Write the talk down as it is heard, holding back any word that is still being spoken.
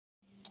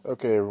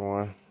Okay,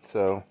 everyone,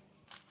 so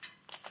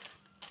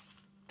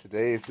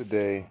today is the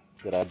day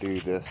that I do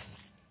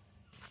this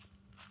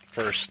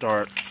first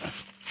start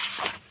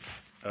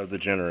of the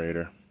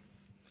generator.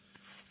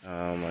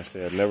 Like I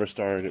said, I've never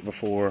started it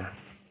before,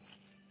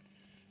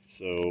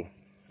 so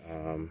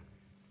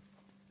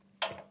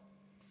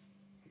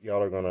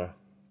y'all are gonna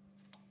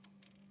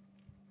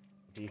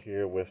be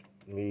here with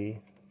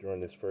me during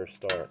this first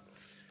start.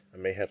 I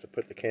may have to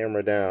put the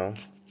camera down,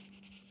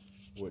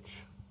 which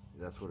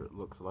that's what it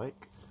looks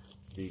like,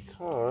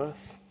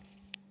 because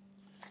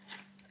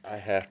I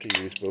have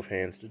to use both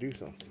hands to do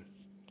something.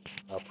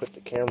 I'll put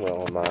the camera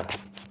on my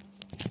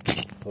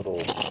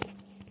little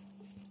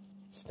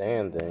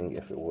stand thing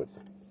if it would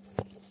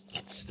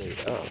stay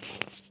up.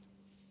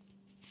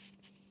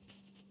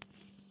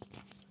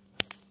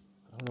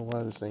 I don't know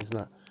why this thing's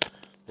not.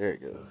 There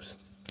it goes.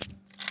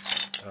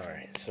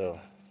 Alright, so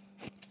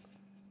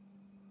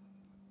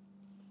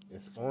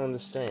it's on the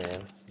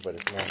stand, but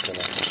it's not going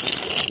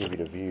to give you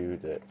the view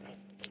that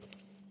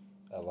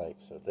I like.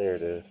 So there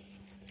it is.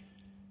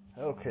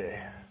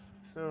 Okay,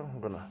 so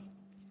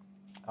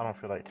I don't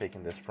feel like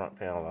taking this front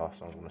panel off,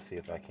 so I'm gonna see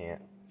if I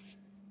can't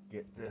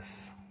get this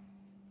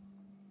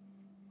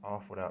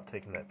off without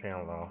taking that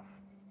panel off.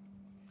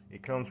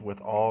 It comes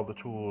with all the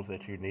tools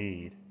that you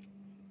need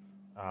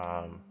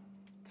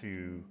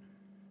to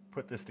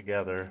put this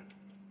together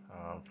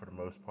for the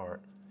most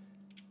part,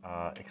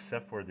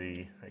 except for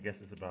the, I guess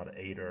it's about an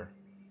 8 or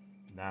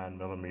 9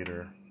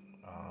 millimeter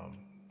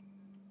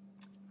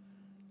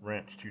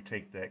wrench to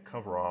take that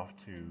cover off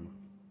to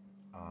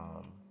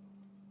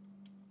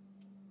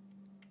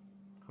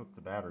hook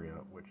the battery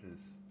up, which is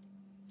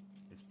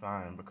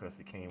fine because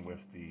it came with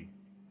the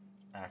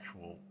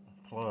actual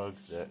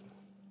plugs that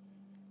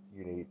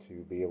you need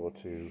to be able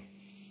to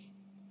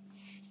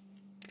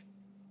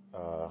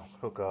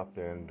hook up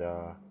and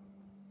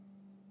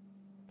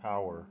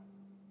power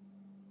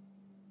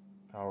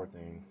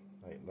things.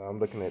 Like, I'm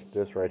looking at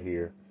this right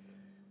here.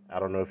 I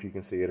don't know if you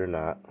can see it or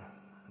not.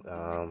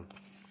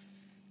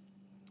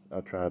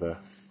 I'll try to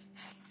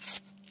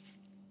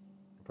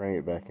bring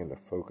it back into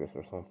focus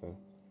or something.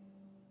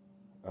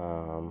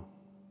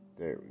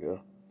 There we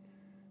go.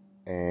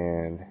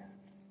 And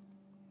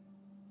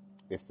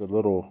it's the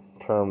little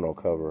terminal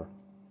cover,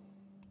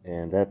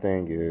 and that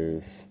thing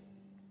is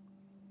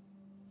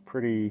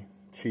pretty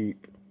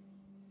cheap,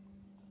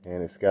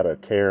 and it's got a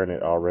tear in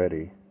it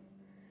already,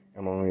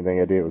 and the only thing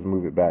I did was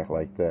move it back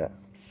like that.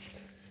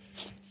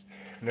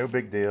 No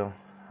big deal.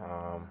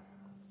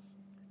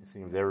 It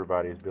seems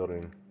everybody is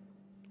building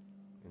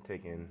and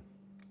taking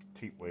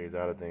cheap ways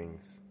out of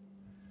things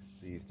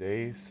these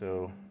days,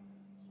 so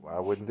why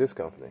wouldn't this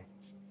company?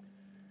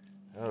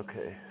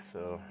 Okay,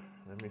 so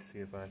let me see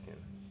if I can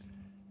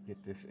get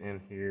this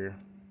in here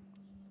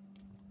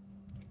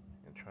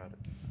and try to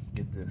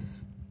get this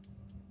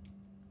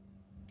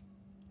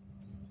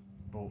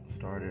bolt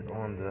started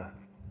on the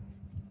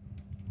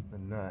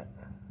nut.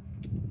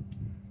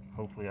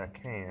 Hopefully I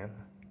can.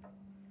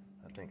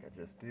 I think I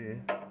just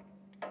did.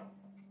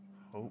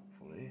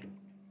 Hopefully.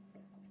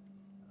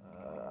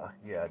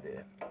 Yeah, I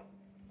did.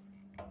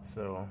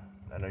 So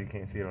I know you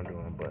can't see what I'm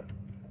doing, but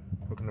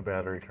hooking the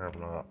battery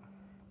terminal up.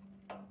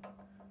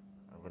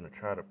 I'm going to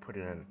try to put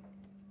it in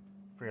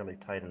fairly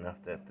tight enough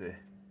that the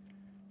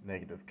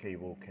negative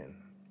cable can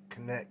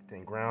connect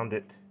and ground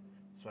it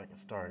so I can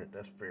start it.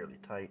 That's fairly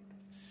tight.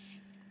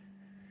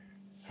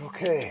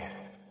 Okay,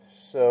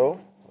 so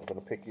I'm going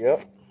to pick you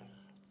up.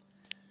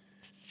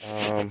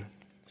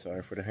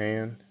 Sorry for the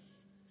hand.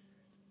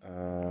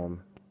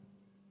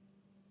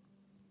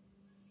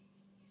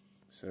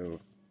 So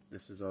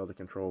this is all the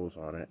controls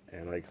on it,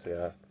 and like I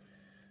said, I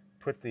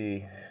put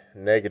the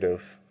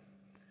negative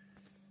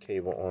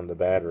cable on the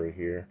battery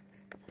here.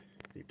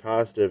 The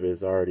positive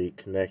is already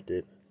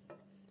connected,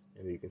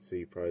 and you can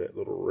see probably that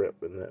little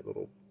rip in that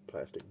little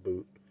plastic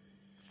boot.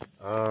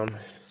 So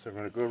I'm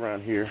going to go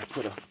around here,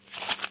 put a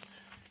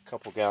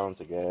couple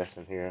gallons of gas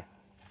in here.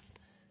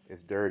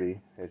 It's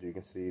dirty, as you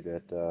can see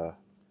that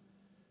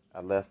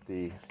I left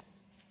the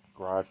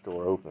garage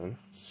door open,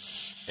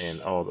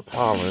 and all the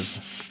pollen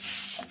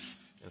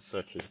and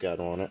such has got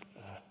on it.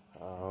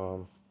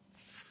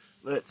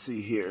 Let's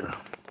see here.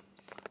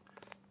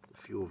 The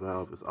fuel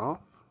valve is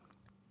off.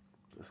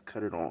 Just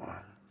cut it on.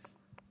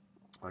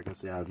 Like I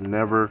said, I've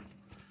never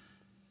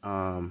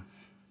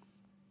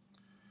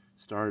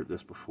started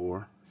this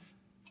before.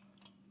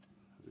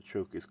 The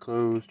choke is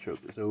closed,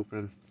 choke is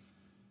open.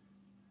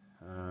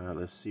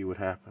 Let's see what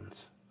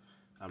happens.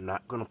 I'm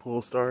not going to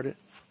pull start it.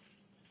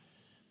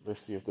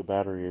 Let's see if the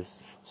battery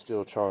is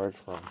still charged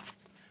from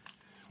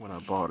when I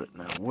bought it.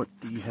 Now, what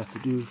do you have to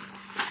do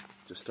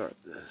to start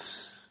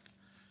this?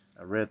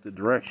 I read the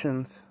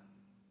directions,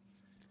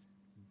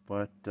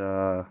 but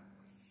I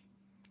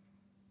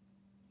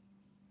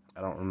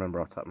don't remember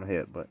off the top of my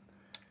head. But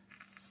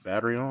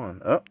battery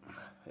on. Up,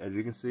 as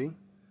you can see,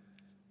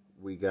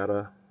 we got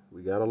a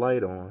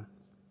light on.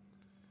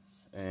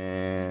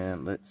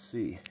 And let's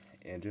see,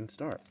 engine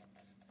start.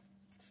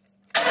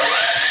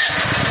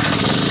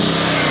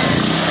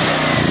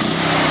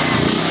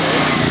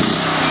 Okay.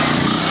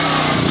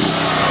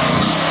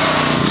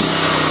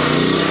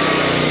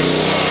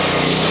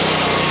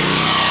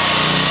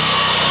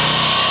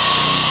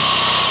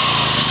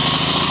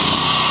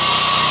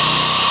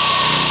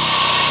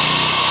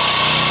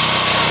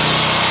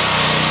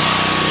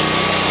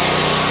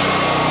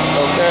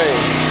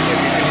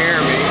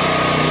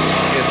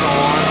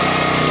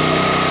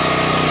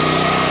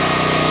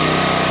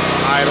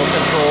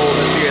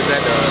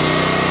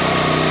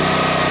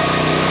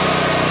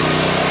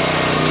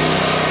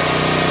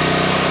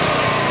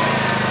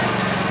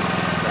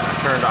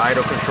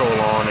 idle control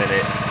on and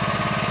it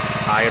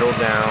idled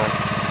down.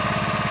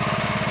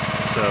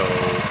 So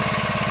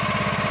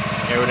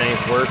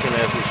everything's working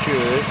as it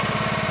should.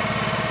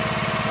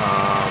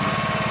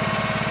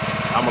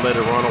 I'm gonna let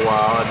it run a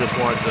while. I just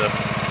wanted to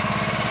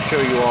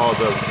show you all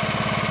the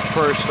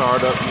first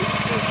startup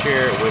and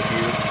share it with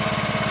you.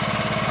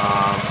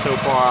 So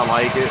far I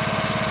like it.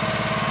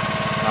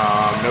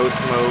 No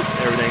smoke,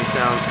 everything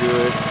sounds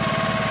good.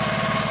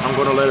 I'm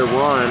gonna let it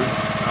run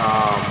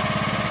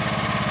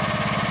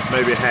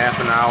maybe half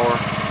an hour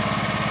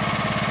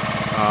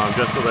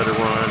just to let it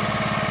run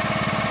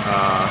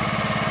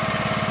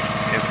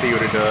and see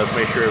what it does,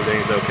 make sure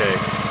everything's okay.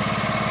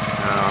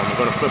 I'm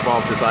gonna flip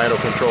off this idle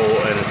control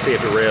and see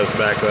if it revs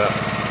back up.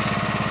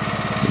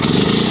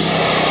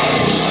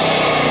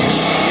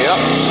 Yep.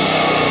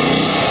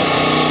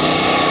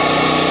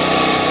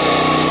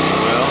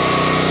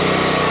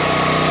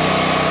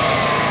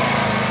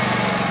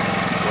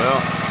 Well,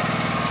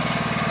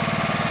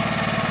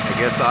 I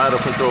guess the idle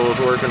control is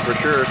working for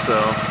sure, so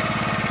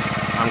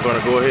I'm going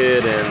to go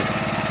ahead and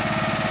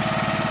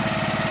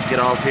get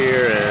off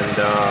here, and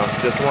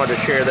just wanted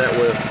to share that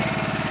with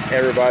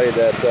everybody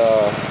that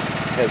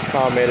has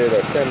commented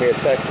or sent me a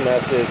text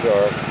message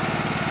or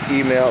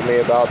emailed me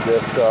about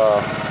this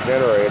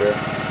generator.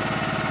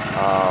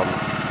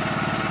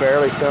 It's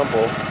fairly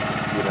simple,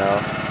 you know.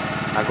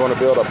 I'm going to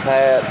build a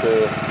pad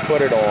to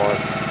put it on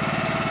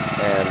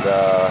and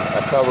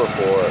a cover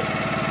for it,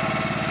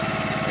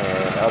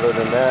 and other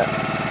than that,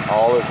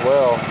 all is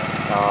well.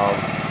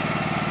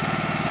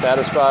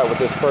 Satisfied with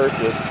this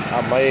purchase.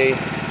 I may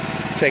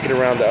take it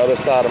around the other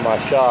side of my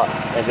shop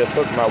and just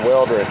hook my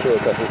welder into it,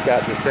 because it's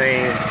got the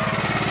same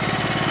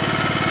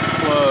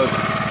plug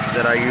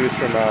that I use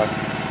for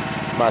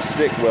my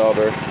stick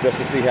welder, just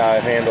to see how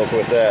it handles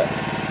with that.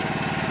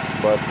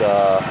 But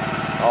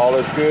all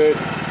is good.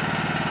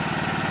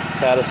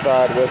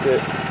 Satisfied with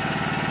it,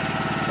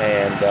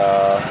 and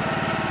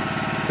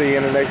see you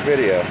in the next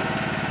video.